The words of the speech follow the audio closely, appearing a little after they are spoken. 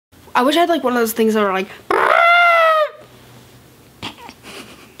I wish I had like one of those things that are like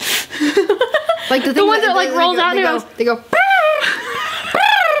like the ones that like rolls out and they go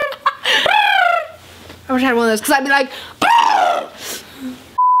I wish I had one of those because I'd be like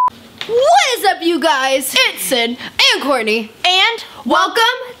what is up, you guys? It's Syd and Cortney, and welcome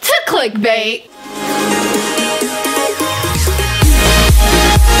to ClickBait.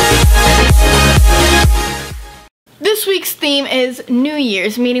 This week's theme is New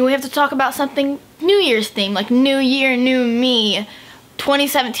Year's, meaning we have to talk about something New Year's theme, like New Year, New Me,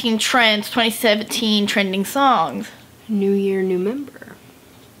 2017 trends, 2017 trending songs. New Year, new member.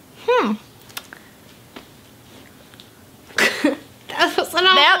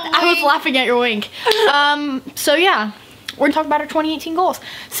 I was laughing at your wink. So yeah, we're gonna talk about our 2018 goals.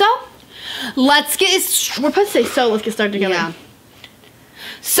 So, let's get started together. Yeah.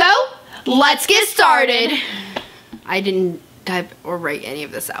 So, let's get started. I didn't type or write any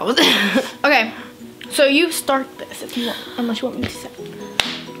of this out. Okay, so you start this if you want, unless you want me to say.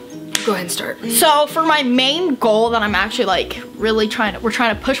 Go ahead and start. So for my main goal that I'm actually like really we're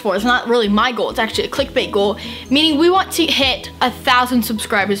trying to push for, it's not really my goal, it's actually a ClickBait goal, meaning we want to hit 1,000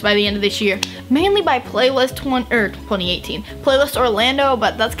 subscribers by the end of this year, mainly by Playlist 2018, Playlist Orlando,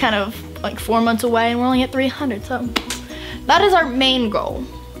 but that's kind of like 4 months away and we're only at 300, so that is our main goal.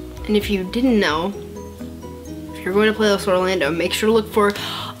 And if you didn't know, if you're going to Playlist Orlando, make sure to look for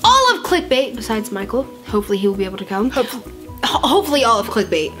all of ClickBait besides Michael. Hopefully he will be able to come. Hopefully all of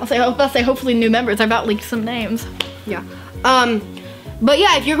ClickBait. I'll say hopefully new members. I about leaked some names. Yeah. But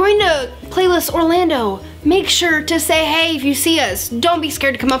yeah, if you're going to Playlist Orlando, make sure to say hey if you see us. Don't be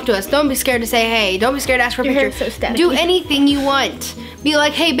scared to come up to us. Don't be scared to say hey. Don't be scared to ask for a picture. So staticky. Do anything you want. Be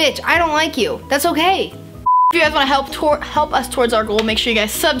like, hey bitch, I don't like you. That's okay. If you guys want to help us towards our goal, make sure you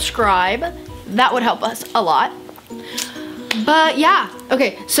guys subscribe. That would help us a lot. But yeah,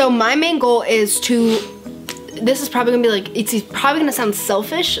 okay, so my main goal is to, this is probably gonna be like, it's probably gonna sound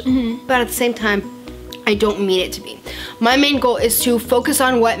selfish, but at the same time, I don't mean it to be. My main goal is to focus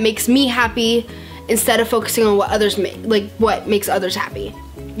on what makes me happy instead of focusing on what others what makes others happy.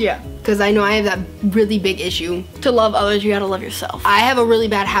 Yeah. Because I know I have that really big issue. To love others, you gotta love yourself. I have a really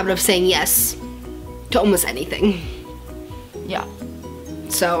bad habit of saying yes to almost anything. Yeah.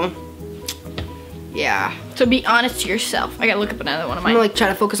 So, yeah. So be honest to yourself. I gotta look up another one of mine. I'm gonna like try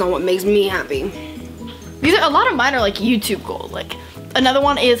to focus on what makes me happy. These are, a lot of mine are like YouTube goals. Like another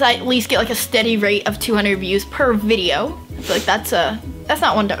one is I at least get like a steady rate of 200 views per video. I feel like that's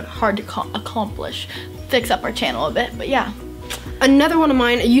not one hard to accomplish. Fix up our channel a bit, but yeah. Another one of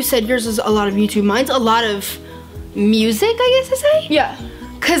mine, you said yours is a lot of YouTube. Mine's a lot of music, I guess to say. Yeah.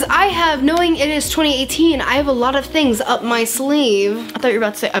 Cause I have, knowing it is 2018, I have a lot of things up my sleeve. I thought you were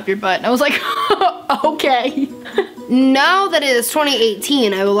about to say up your butt, and I was like, okay. Now that it is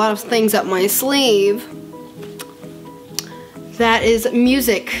 2018, I have a lot of things up my sleeve. That is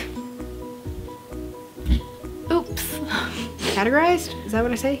music. Oops. Categorized? Is that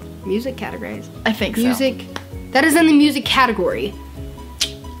what I say? Music categorized? I think so. Music. That is in the music category.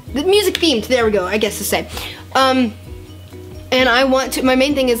 The music themed, there we go, I guess to say. And I want to, my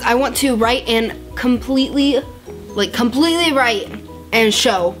main thing is I want to write and completely write and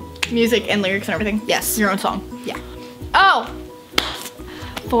show. Music and lyrics and everything? Yes. Your own song? Yeah. Oh!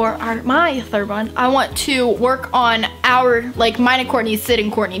 For my third one, I want to work on our, like mine and Cortney's Syd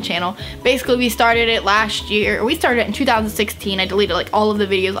and Cortney channel. Basically, we started it last year. We started it in 2016. I deleted like all of the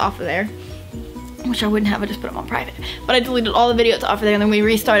videos off of there. Which I wouldn't have, I just put them on private. But I deleted all the videos off of there and then we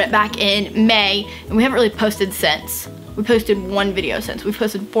restarted back in May. And we haven't really posted since. We posted one video since. We've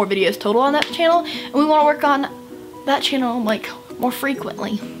posted 4 videos total on that channel. And we want to work on that channel like more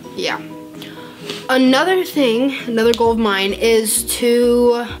frequently. Yeah. Another thing, another goal of mine is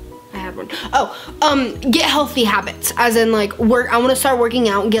to, I have one. Oh, get healthy habits. As in like I want to start working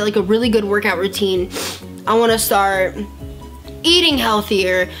out and get like a really good workout routine. I want to start eating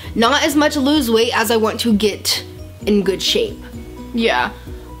healthier. Not as much lose weight as I want to get in good shape. Yeah.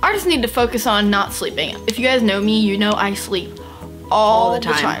 I just need to focus on not sleeping. If you guys know me, you know I sleep all the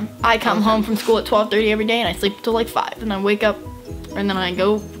time. I come home from school at 12:30 every day and I sleep till like 5 and I wake up and then I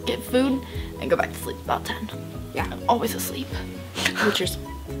go get food and go back to sleep about 10. Yeah. I'm always asleep. What's yours?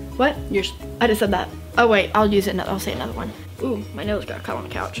 What? Yours. I just said that. Oh wait, I'll say another one. Ooh, my nose got caught on the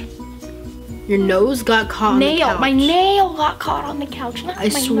couch. Your nose got caught on the couch? My nail got caught on the couch. I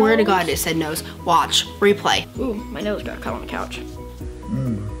swear to God it said nose. Watch. Replay. Ooh, my nose got caught on the couch.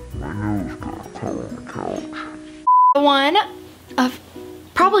 My nose got caught on the couch. One of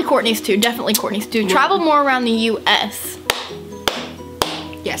probably Cortney's too, definitely Cortney's too. Travel more around the US.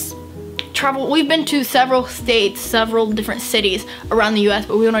 Yes. travel. We've been to several states, several different cities around the US,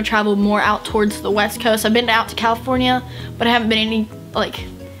 but we want to travel more out towards the West Coast. I've been out to California, but I haven't been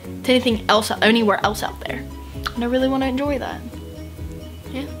to anything else, anywhere else out there. And I really want to enjoy that.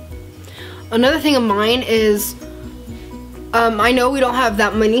 Yeah. Another thing of mine is, I know we don't have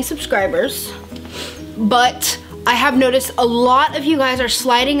that many subscribers, but I have noticed a lot of you guys are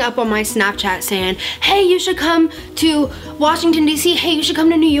sliding up on my Snapchat saying, hey, you should come to Washington, D.C. Hey, you should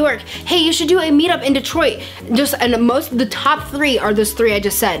come to New York. Hey, you should do a meetup in Detroit. And most of the top 3 are those 3 I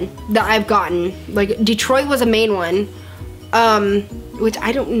just said that I've gotten. Like, Detroit was a main one, which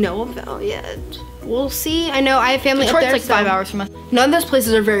I don't know about yet. We'll see. I know I have family Detroit's up there. like 5 hours from us. None of those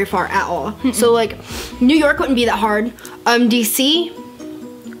places are very far at all. So, like, New York wouldn't be that hard. D.C.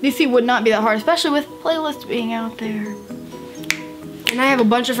 DC would not be that hard, especially with playlists being out there. And I have a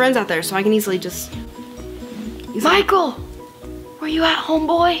bunch of friends out there, so I can easily just... Michael! Were you at,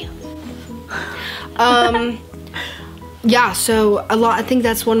 homeboy? Yeah, so I think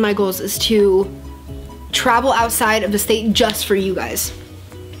that's one of my goals is to travel outside of the state just for you guys.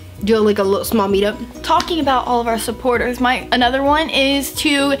 Do like a little small meetup. Talking about all of our supporters, another one is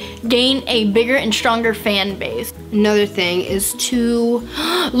to gain a bigger and stronger fan base. Another thing is to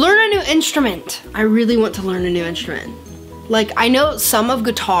learn a new instrument. I really want to learn a new instrument. Like, I know some of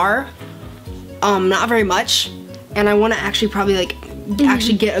guitar, not very much, and I want to actually probably like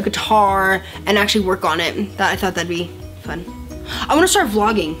actually get a guitar and actually work on it. I thought that'd be fun. I want to start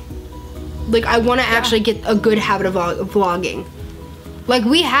vlogging. Like, I want to actually get a good habit of vlogging. Like,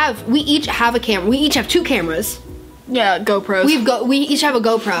 we each have a camera. We each have 2 cameras. Yeah, GoPros. We each have a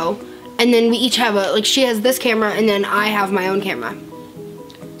GoPro, and then we each have like, she has this camera, and then I have my own camera.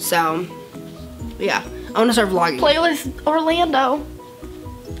 So, yeah, I want to start vlogging. Playlist Orlando.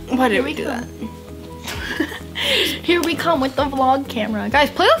 Why did we do that? Here we come with the vlog camera.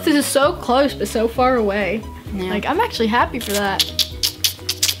 Guys, Playlist is so close, but so far away. Yeah. Like, I'm actually happy for that.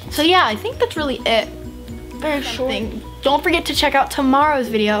 So yeah, I think that's really it. Very short thing. Don't forget to check out tomorrow's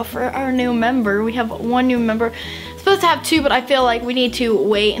video for our new member. We have 1 new member. Supposed to have 2, but I feel like we need to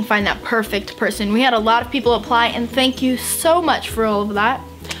wait and find that perfect person. We had a lot of people apply, and thank you so much for all of that.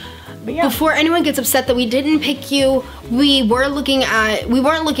 But yeah. Before anyone gets upset that we didn't pick you, we weren't looking at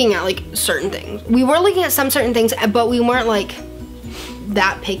like certain things. We were looking at some certain things, but we weren't like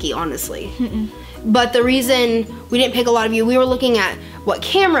that picky, honestly. But the reason we didn't pick a lot of you, we were looking at what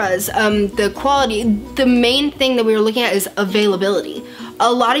cameras, the quality. The main thing that we were looking at is availability.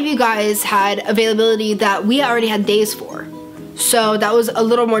 A lot of you guys had availability that we already had days for. So that was a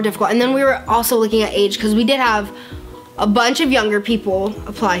little more difficult. And then we were also looking at age, because we did have a bunch of younger people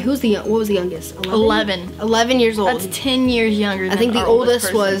apply. What was the youngest? 11. 11 years old. That's 10 years younger than I think the our oldest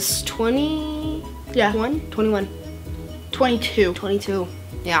person. was 20? Yeah. 21? 22. 22,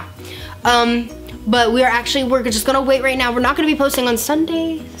 yeah. But we're just gonna wait right now. We're not gonna be posting on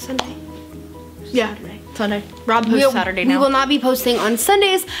Sunday. Yeah, Sunday. Rob posts Saturday now. We will not be posting on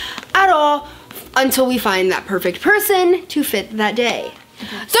Sundays at all until we find that perfect person to fit that day.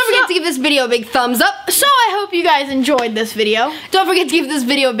 Don't forget to give this video a big thumbs up. So I hope you guys enjoyed this video. Don't forget to give this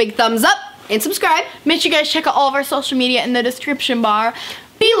video a big thumbs up and subscribe. Make sure you guys check out all of our social media in the description bar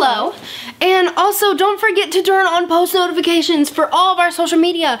below. And also, don't forget to turn on post notifications for all of our social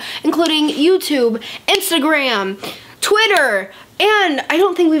media, including YouTube, Instagram, Twitter, and I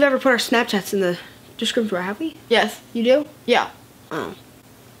don't think we've ever put our Snapchats in the description bar, have we? Yes. You do? Yeah. Oh.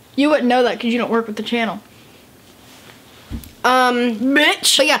 You wouldn't know that because you don't work with the channel.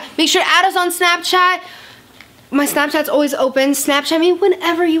 Bitch. But yeah, make sure to add us on Snapchat. My Snapchat's always open. Snapchat me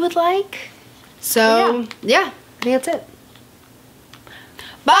whenever you would like. So, yeah, I think that's it.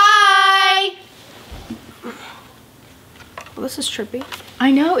 Bye! Well, this is trippy. I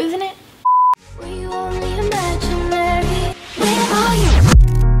know, isn't it? Were you only imaginary? Where are you?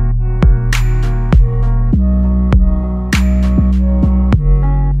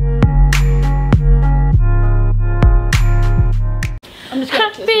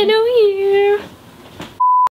 Happy New Year!